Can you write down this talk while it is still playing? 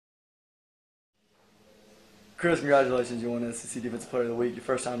Chris, congratulations. You won the SEC Defensive Player of the Week. Your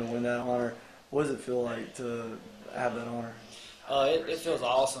first time to win that honor. What does it feel like to have that honor? It feels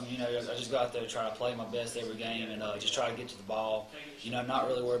awesome. I just go out there to try to play my best every game and just try to get to the ball. Not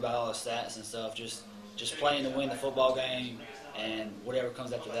really worried about all the stats and stuff. Just playing to win the football game, and whatever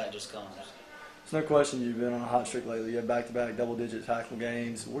comes after that just comes. There's no question you've been on a hot streak lately. You have back-to-back double-digit tackle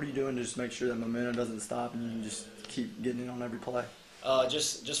games. What are you doing to just make sure that momentum doesn't stop and you can just keep getting in on every play?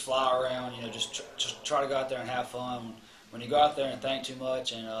 Just fly around. Just try to go out there and have fun. When you go out there and think too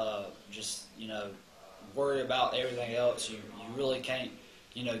much and worry about everything else, you really can't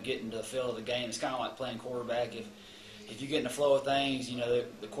get into the feel of the game. It's kind of like playing quarterback. If you get in the flow of things,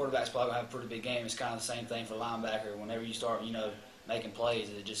 the quarterback's probably gonna have a pretty big game. It's kind of the same thing for linebacker. Whenever you start making plays,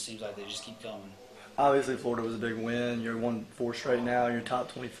 it just seems like they just keep coming. Obviously, Florida was a big win. You're won 4 straight now. You're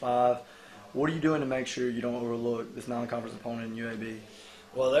top 25. What are you doing to make sure you don't overlook this non-conference opponent in UAB?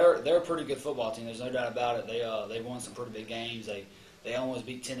 Well, they're a pretty good football team. There's no doubt about it. They've won some pretty big games. They almost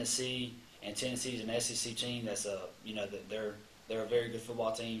beat Tennessee, and Tennessee's an SEC team that's they're a very good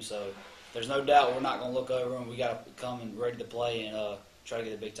football team. So there's no doubt we're not going to look over them. We got to come and ready to play and try to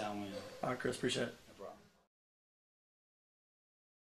get a big time win. All right, Chris, appreciate it.